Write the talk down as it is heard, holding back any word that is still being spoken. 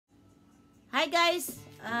Hi guys,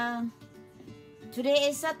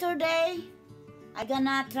 today is Saturday. I'm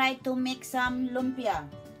gonna try to make some lumpia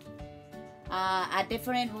a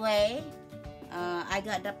different way. I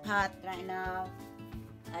got the pot right now.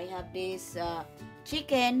 I have this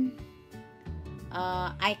chicken.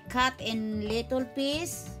 I cut in little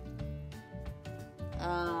piece.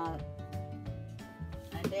 And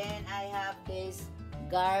then I have this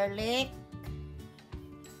garlic.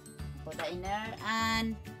 Put that in there,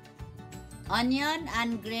 and onion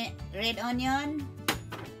and red onion,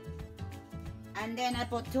 and then I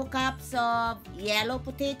put 2 cups of yellow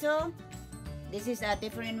potato. This is a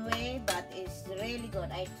different way, but it's really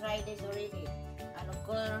good. I tried this already. And of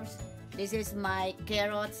course, this is my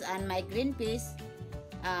carrots and my green peas.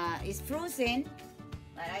 It's frozen,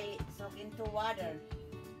 but I soak into water.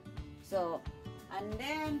 So, and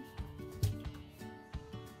then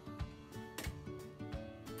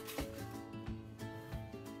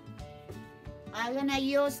I'm gonna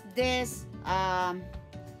use this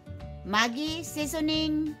Maggi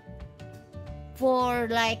seasoning for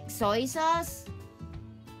like soy sauce.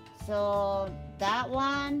 So that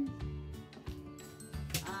one,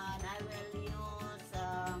 and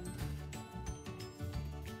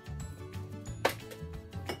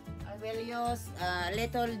I will use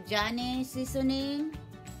little Johnny seasoning.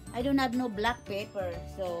 I don't have no black pepper,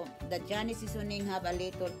 so the Johnny seasoning have a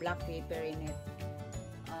little black pepper in it.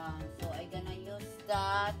 So I'm gonna use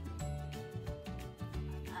that,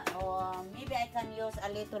 or maybe I can use a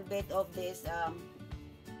little bit of this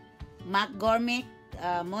McGormick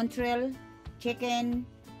Montreal chicken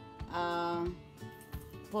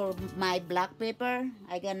for my black pepper.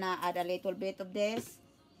 I'm gonna add a little bit of this.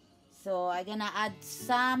 So I'm gonna add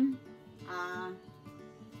some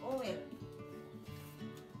oil.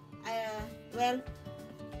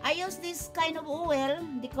 I use this kind of oil.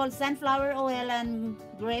 They call sunflower oil and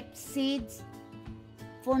grape seeds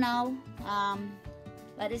for now.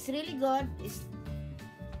 But it's really good.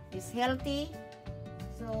 It's healthy.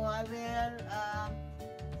 So I will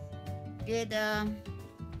get I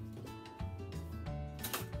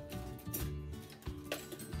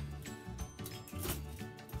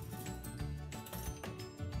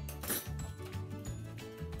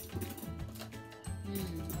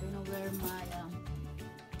don't know where my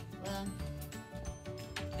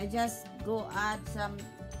I just go add some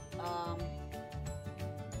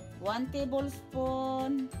 1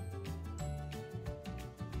 tablespoon,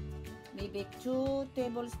 maybe 2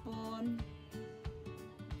 tablespoons.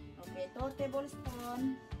 Okay, 2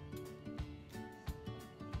 tablespoons.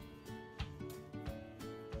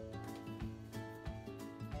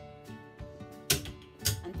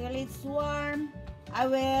 Until it's warm, I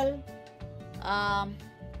will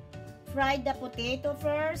fry the potato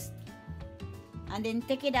first, and then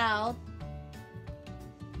take it out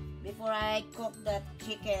before I cook the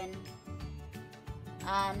chicken.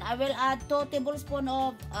 And I will add 2 tablespoons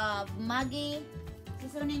of Maggi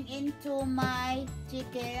seasoning into my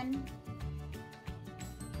chicken.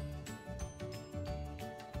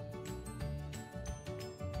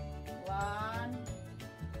 One,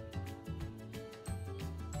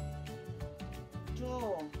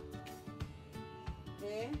 two.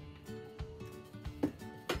 Okay.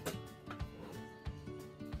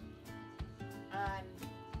 And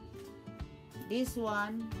this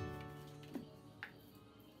one,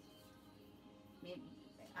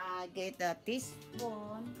 I get a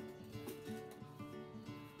teaspoon.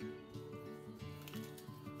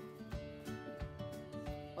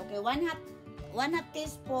 Okay, one half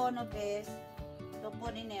teaspoon of this to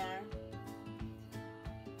put in there.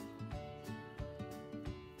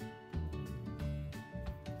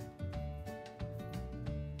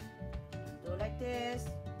 Do like this.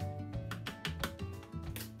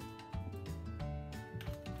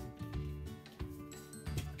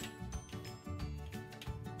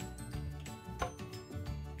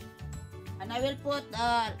 And I will put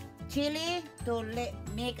chili to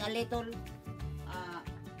make a little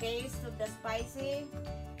taste of the spicy.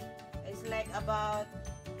 It's like about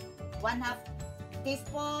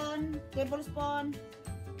 1/2 tablespoon,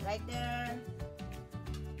 right there.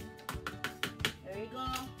 There you go.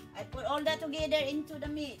 I put all that together into the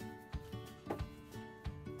meat.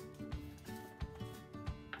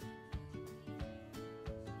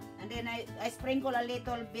 And then I sprinkle a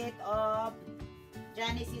little bit of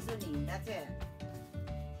Johnny seasoning. That's it.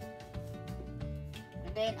 And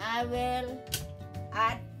then I will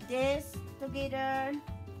add this together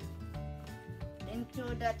into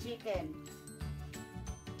the chicken.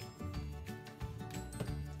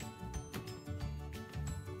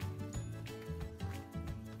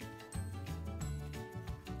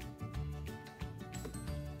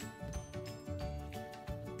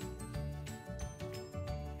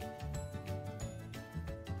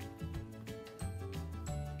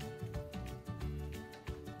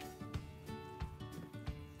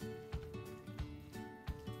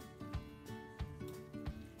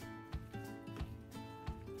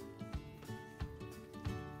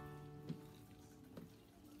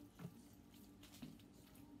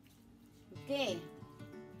 Okay.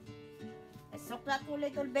 I soak that a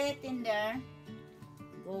little bit in there.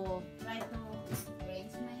 Go try to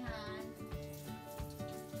rinse my hand.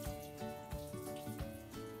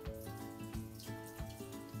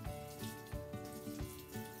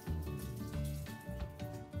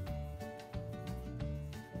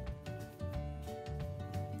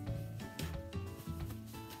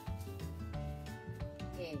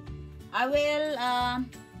 Okay. I will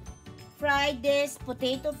fry this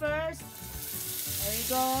potato first. There we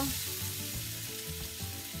go.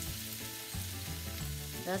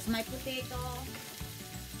 That's my potato.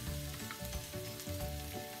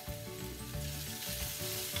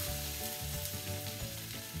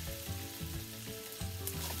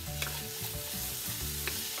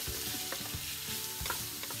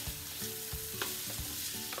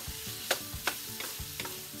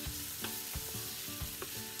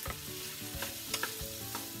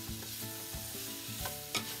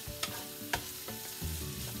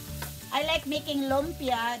 I like making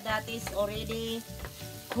lumpia that is already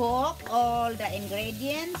cook all the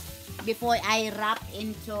ingredients before I wrap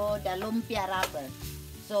into the lumpia wrapper.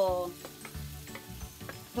 So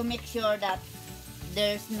to make sure that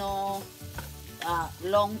there's no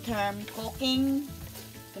long-term cooking,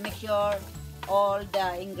 to make sure all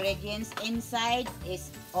the ingredients inside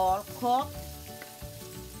is all cooked.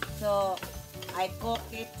 So I cook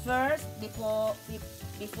it first before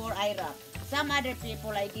I wrap. Some other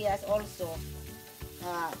people ideas also.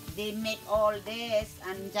 They make all this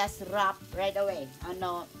and just wrap right away.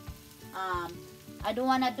 No, I don't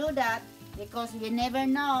want to do that because we never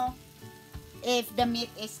know if the meat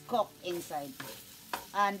is cooked inside.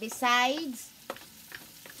 And besides,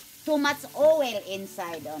 too much oil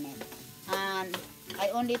inside on it. And I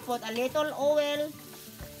only put a little oil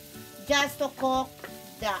just to cook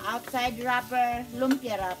the outside wrapper,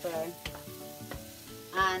 lumpia wrapper.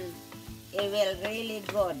 And it will really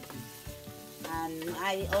good. And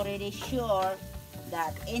I already sure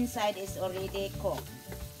that inside is already cooked.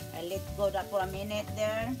 I let go that for a minute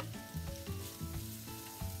there.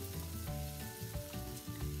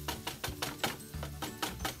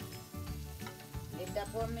 Leave that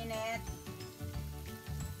for a minute.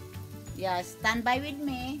 Yeah, stand by with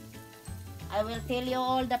me. I will tell you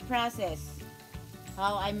all the process,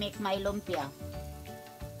 how I make my lumpia.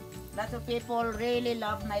 Lots of people really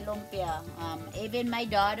love my lumpia. Even my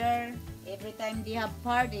daughter, every time they have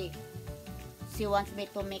party, she wants me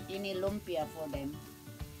to make any lumpia for them.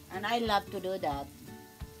 And I love to do that.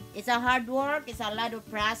 It's a hard work, it's a lot of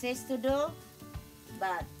process to do,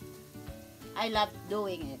 but I love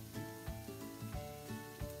doing it.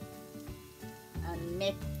 And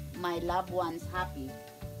make my loved ones happy.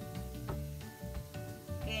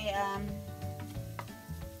 Okay,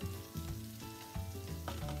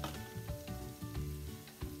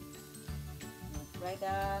 fry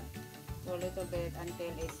that for a little bit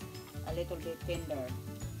until it's a little bit tender.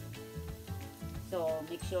 So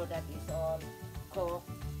make sure that it's all cooked.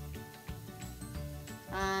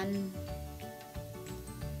 And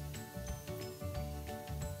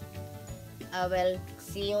I will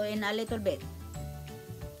see you in a little bit.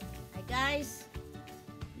 Hi guys,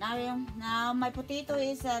 now my potato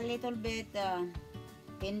is a little bit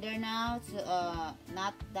tender now, so,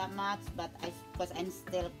 not that much, but because I'm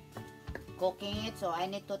still cooking it, so I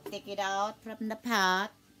need to take it out from the pot.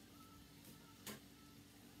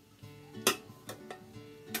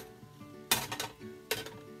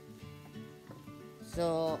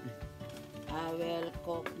 So I will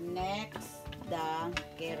cook next the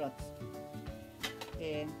carrots.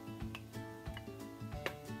 Okay.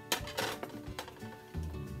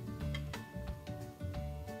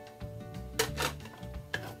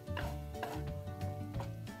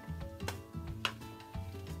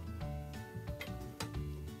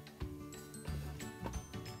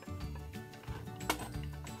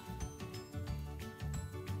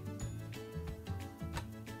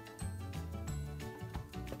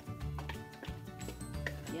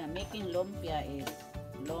 Yeah, making lumpia is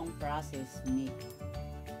long process meat.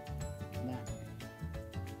 But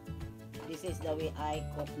this is the way I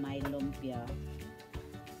cook my lumpia.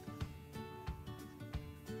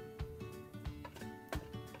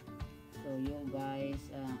 So you guys,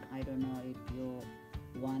 I don't know if you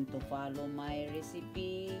want to follow my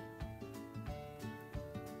recipe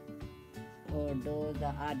or do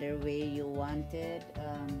the other way you wanted.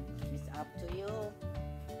 It's up to you.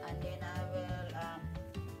 And then I will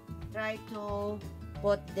try to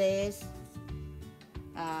put this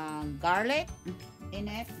garlic in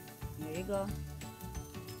it. There you go.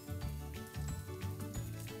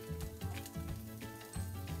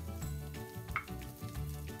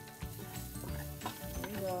 There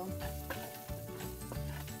you go.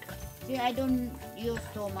 See, I don't use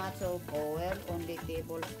too much of oil, only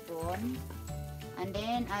tablespoon. And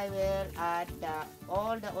then I will add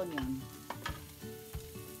all the onion.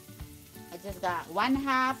 I just got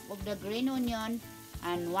 1/2 of the green onion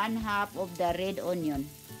and 1/2 of the red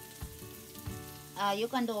onion.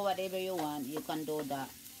 You can do whatever you want. You can do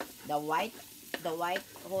the white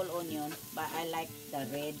whole onion, but I like the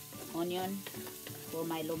red onion for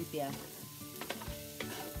my lumpia.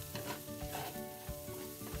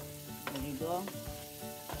 There you go.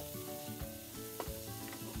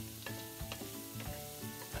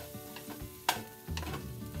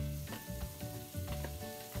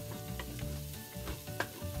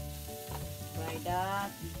 Try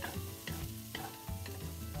that.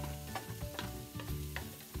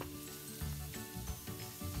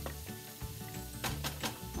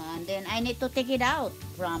 And then I need to take it out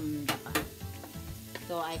from the pan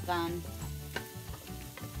so I can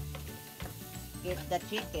get the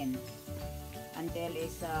chicken until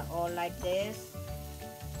it's all like this.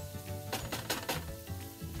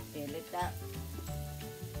 Okay, let that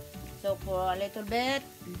soak for a little bit.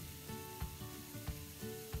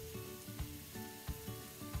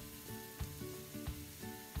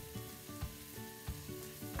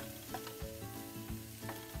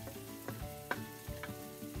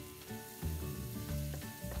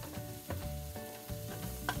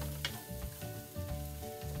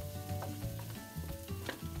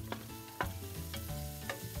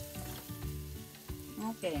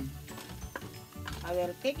 Okay, I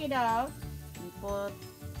will take it out and put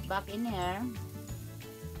back in here.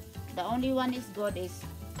 The only one is good is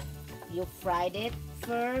you fried it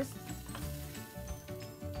first.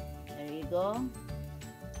 There you go.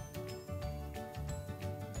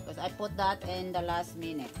 Because I put that in the last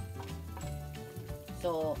minute,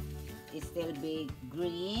 so it still be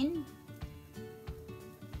green.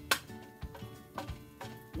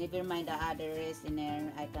 Never mind the other rest in there.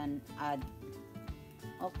 I can add.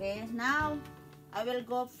 Okay, now I will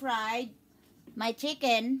go fry my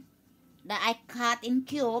chicken that I cut in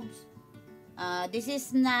cubes. This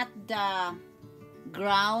is not the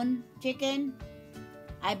ground chicken.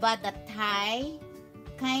 I bought the Thai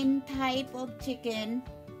kind type of chicken.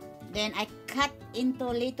 Then I cut into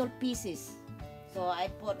little pieces. So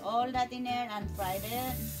I put all that in there and fried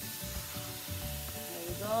it. There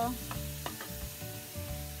you go.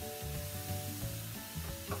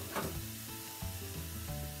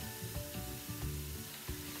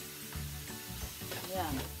 Yeah.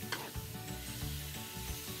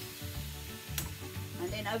 And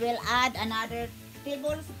then I will add another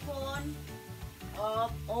tablespoon of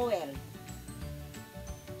oil.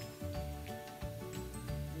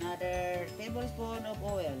 Another tablespoon of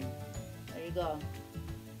oil. There you go.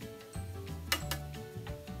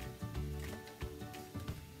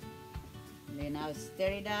 And then I'll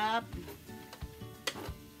stir it up.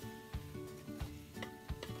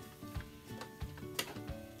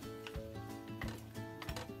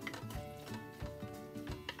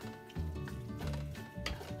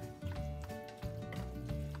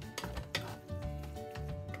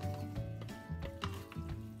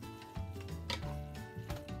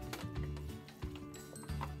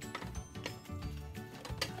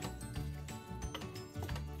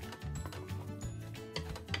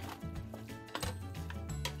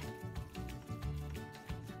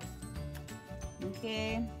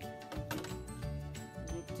 Okay,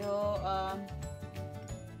 so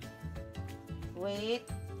wait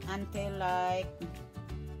until like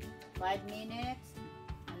 5 minutes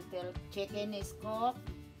until chicken is cooked.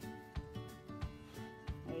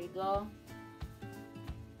 There you go.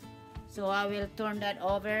 So I will turn that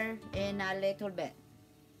over in a little bit.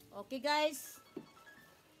 Okay guys,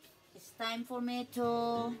 it's time for me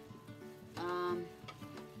to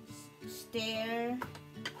stir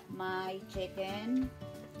my chicken.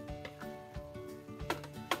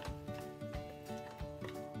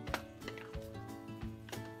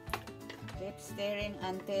 Keep stirring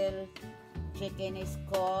until chicken is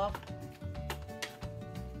cooked.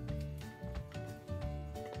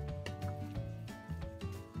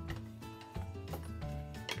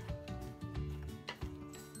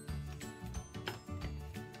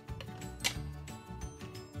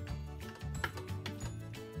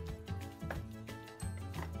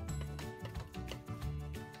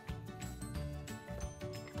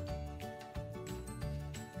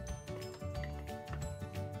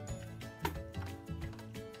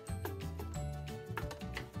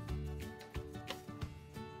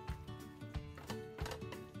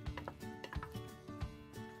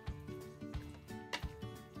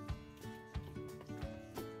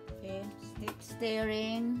 Okay, keep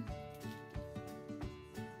stirring.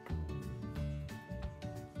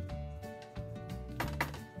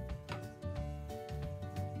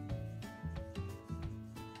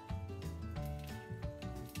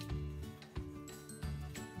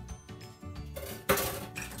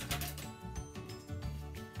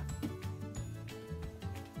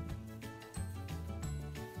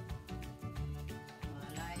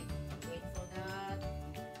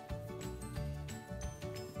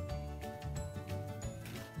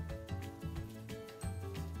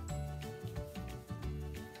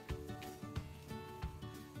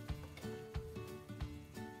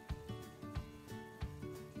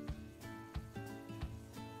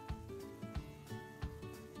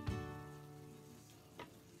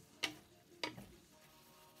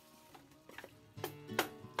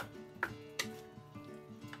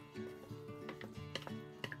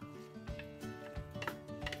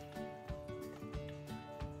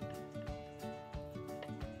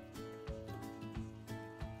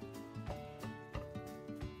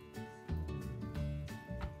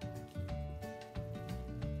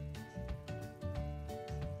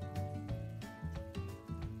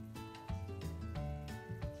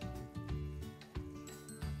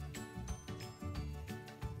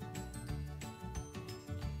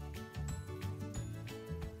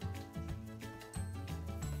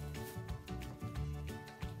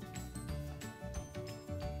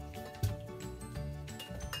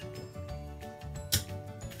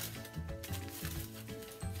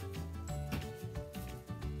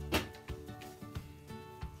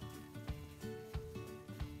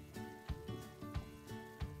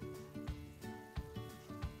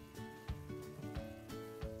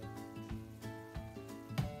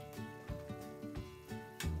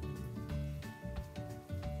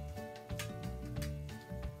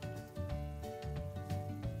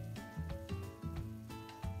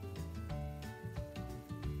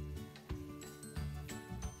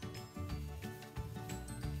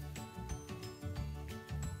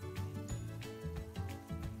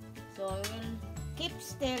 So I will keep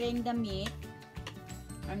stirring the meat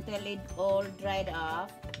until it all dried off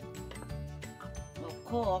or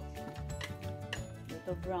cooked,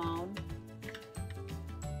 little brown.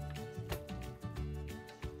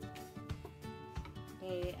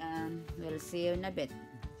 Okay, we'll see you in a bit.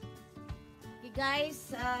 Okay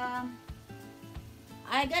guys,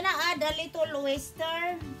 I'm gonna add a little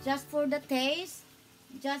oyster just for the taste.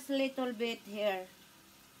 Just a little bit here.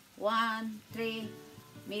 1, 3,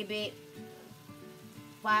 maybe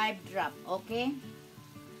 5 drop, okay?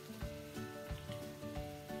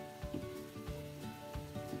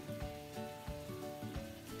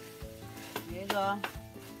 There you go.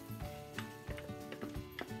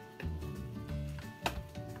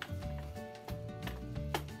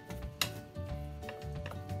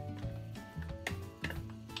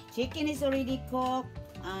 Chicken is already cooked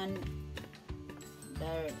and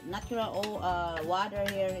the natural water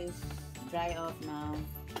here is dry off now,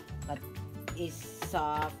 but it's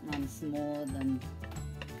soft and smooth, and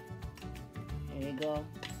there you go.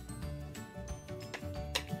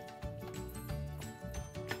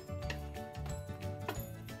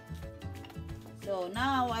 So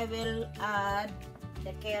now I will add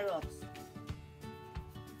the carrots.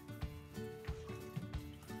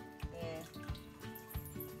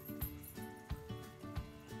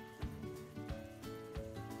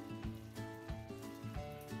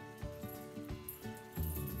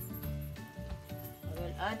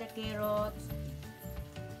 Add the carrots.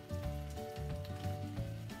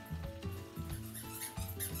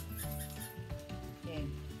 Okay.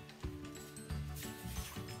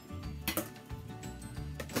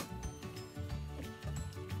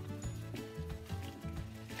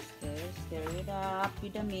 Stir it up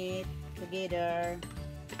with the meat together.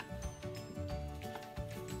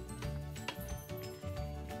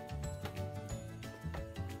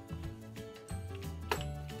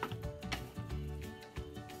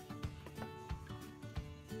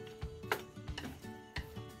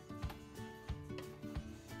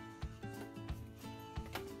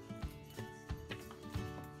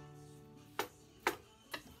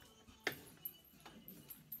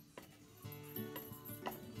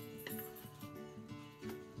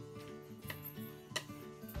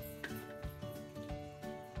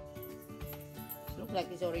 Looks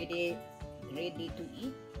like it's already ready to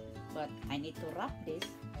eat, but I need to wrap this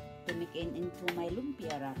to make it into my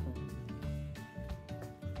lumpia wrapper.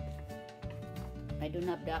 I don't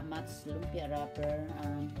have that much lumpia wrapper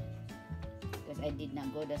because I did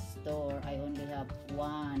not go to the store. I only have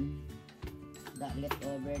one that left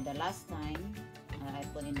over the last time. I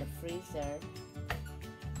put in the freezer.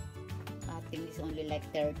 I think it's only like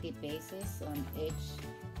 30 pesos on each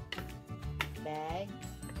bag.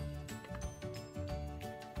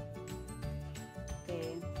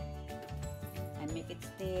 Okay, and make it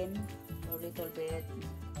steam for a little bit.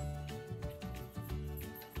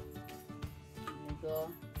 There you go.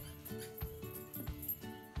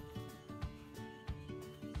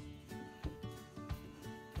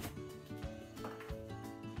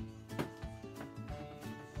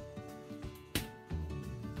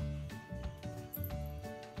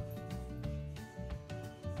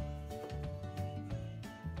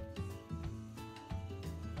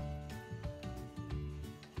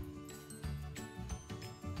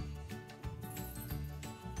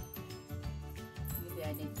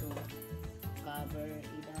 I need to cover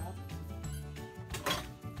it up.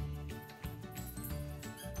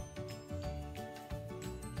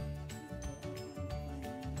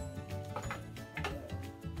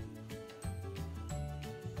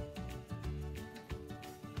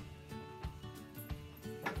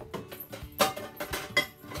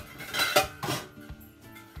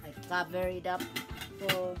 I cover it up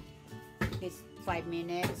for this 5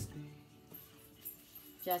 minutes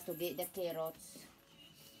just to get the carrots.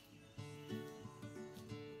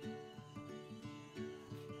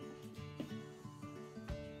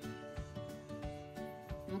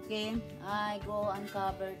 Okay, I go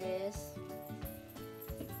uncover this.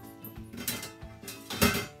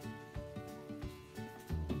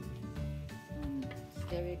 And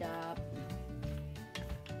stir it up.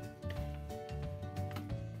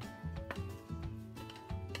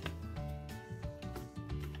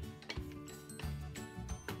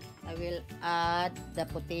 I will add the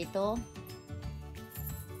potato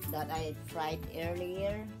that I fried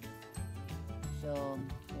earlier. So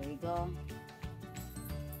there we go.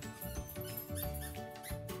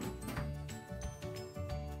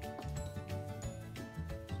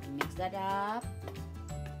 Mix that up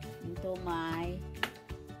into my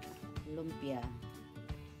lumpia.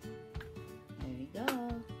 There we go.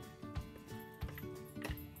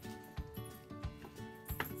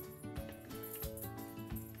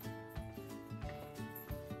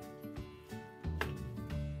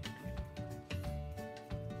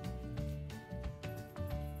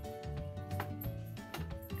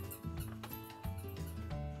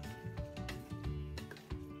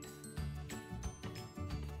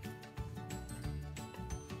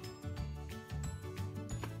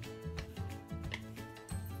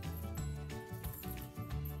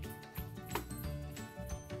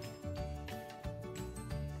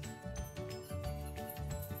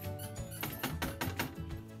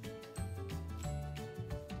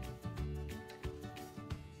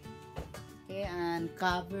 Okay, and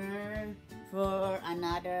cover for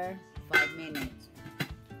another 5 minutes.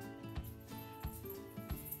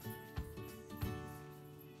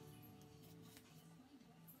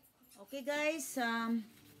 Okay guys, I'm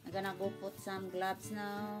gonna go put some gloves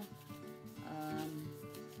now.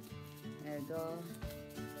 There you go.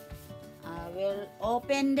 I will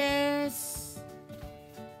open this.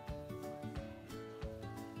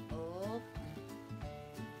 Oh,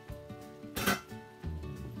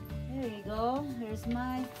 there you go. Here's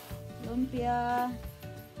my lumpia.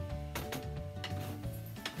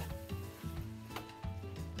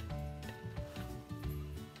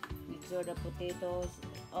 Make sure the potatoes.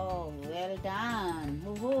 Oh, well done.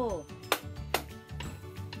 Woohoo!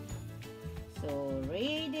 So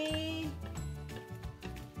ready.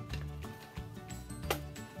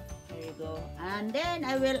 There you go. And then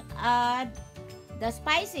I will add the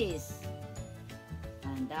spices.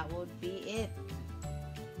 And that would be it.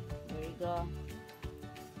 There you go.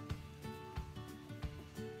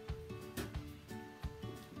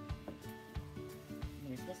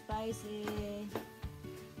 Here's the spices.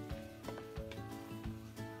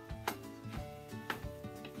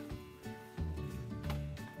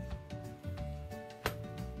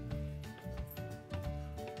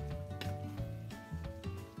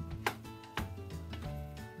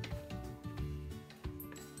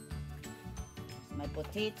 My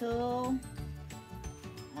potato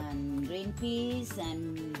and green peas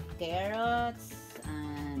and carrots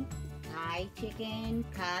and Thai chicken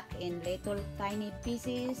cut in little tiny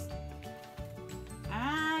pieces,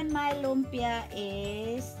 and my lumpia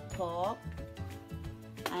is cooked.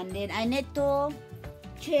 And then I need to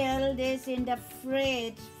chill this in the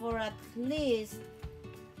fridge for at least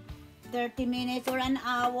 30 minutes or an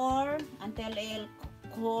hour until it'll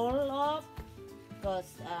cool off,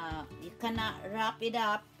 because you cannot wrap it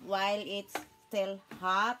up while it's still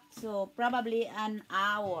hot. So probably an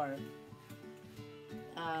hour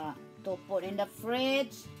to put in the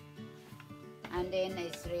fridge, and then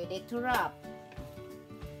it's ready to wrap.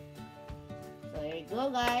 So here you go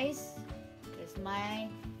guys, here's my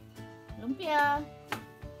lumpia.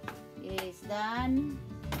 It's done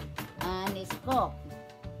and it's cooked.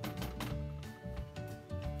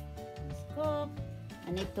 It's cooked.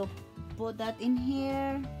 I need to put that in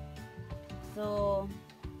here, so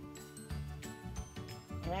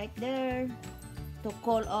right there to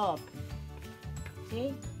cool off.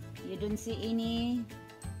 See, you don't see any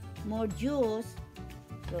more juice,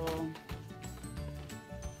 so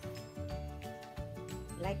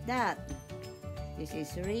like that, this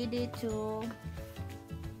is ready to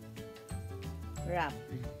wrap.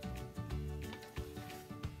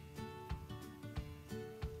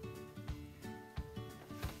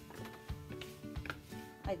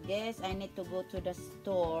 I guess I need to go to the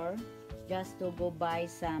store just to go buy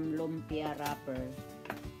some lumpia wrapper.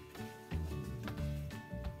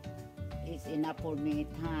 It's enough for me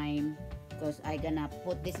time, because I gonna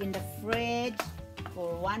put this in the fridge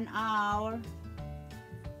for 1 hour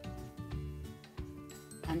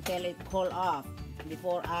until it cool off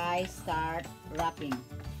before I start wrapping.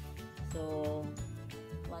 So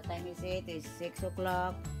what time is it? It's 6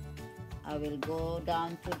 o'clock. I will go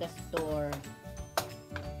down to the store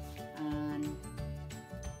and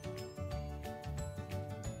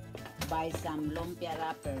buy some lumpia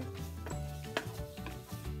wrapper.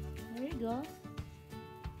 There you go.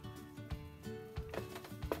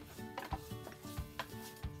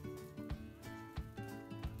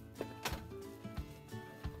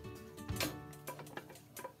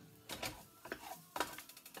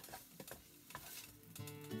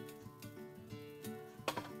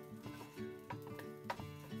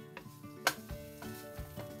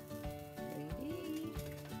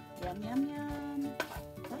 Yum, yum, yum.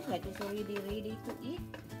 Sounds like it's already ready to eat.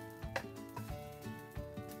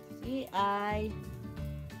 See, I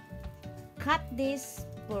cut this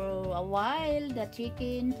for a while, the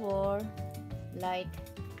chicken, for like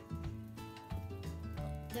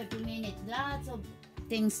 30 minutes. Lots of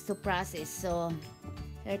things to process. So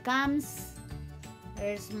here comes.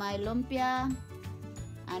 Here's my lumpia,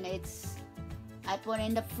 and I put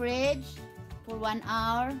in the fridge for 1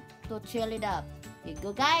 hour to chill it up. Here you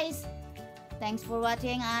go guys, thanks for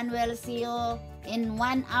watching, and we'll see you in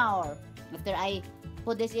 1 hour after I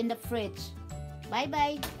put this in the fridge. Bye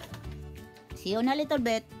bye, see you in a little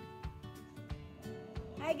bit.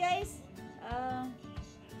 Hi guys,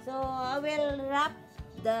 so I will wrap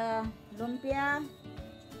the lumpia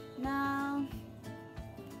now.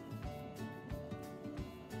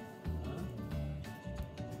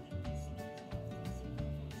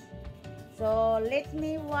 So let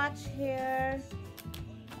me watch here.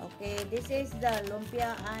 Okay, this is the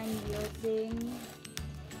lumpia I'm using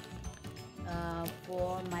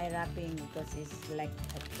for my wrapping because it's like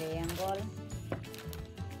a triangle.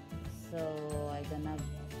 So I'm gonna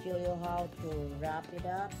show you how to wrap it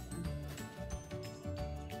up.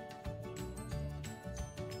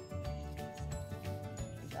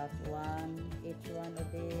 Got each one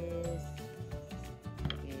of these.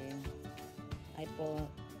 Okay, I put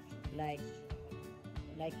like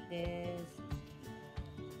this,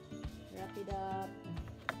 wrap it up,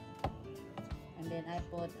 and then I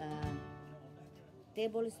put a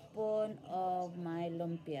tablespoon of my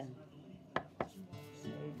lumpia.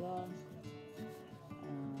 There you go.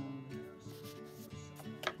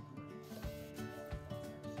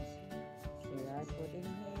 So I put in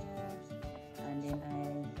here, and then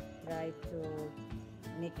I try to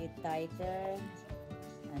make it tighter,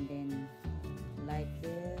 and then like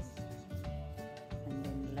this, and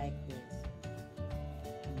then like this,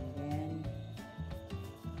 and then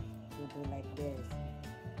to do like this.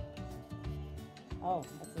 Oh,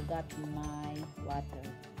 I forgot my water.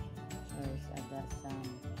 First, I got some.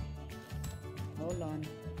 Hold on.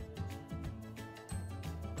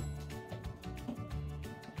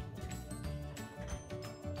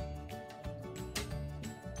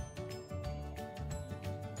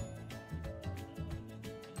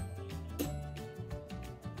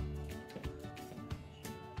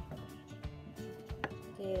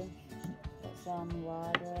 Okay, put some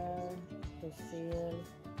water to seal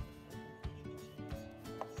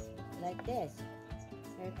like this.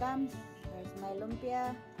 Here comes. Here's my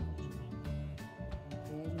lumpia.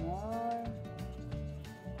 Okay, more.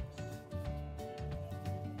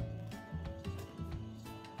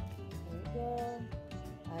 There you go.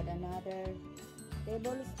 Add another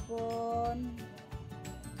tablespoon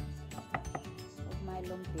of my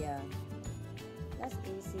lumpia. That's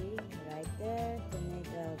easy right there to make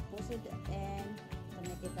push it in, to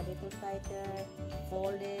make it a little tighter.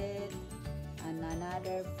 Fold it, and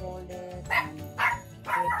another fold it, and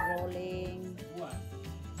keep rolling,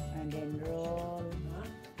 and then roll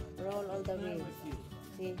all the way.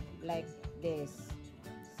 See, like this.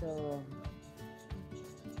 So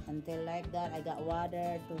until like that, I got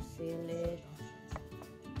water to seal it.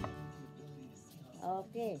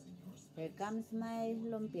 Okay, here comes my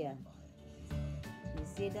lumpia. You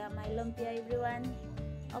see that, my lumpia, everyone?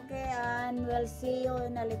 Okay, and we'll see you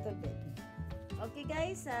in a little bit. Okay,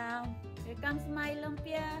 guys, here comes my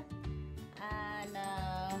lumpia, and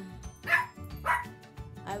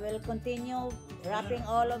I will continue wrapping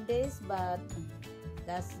all of this, but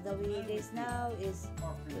that's the way it is now, is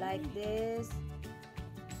like this.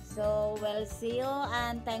 So we'll see you,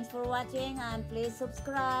 and thanks for watching, and please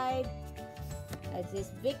subscribe. This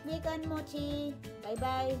is Vic and Mochi. Bye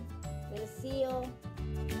bye. We'll see you.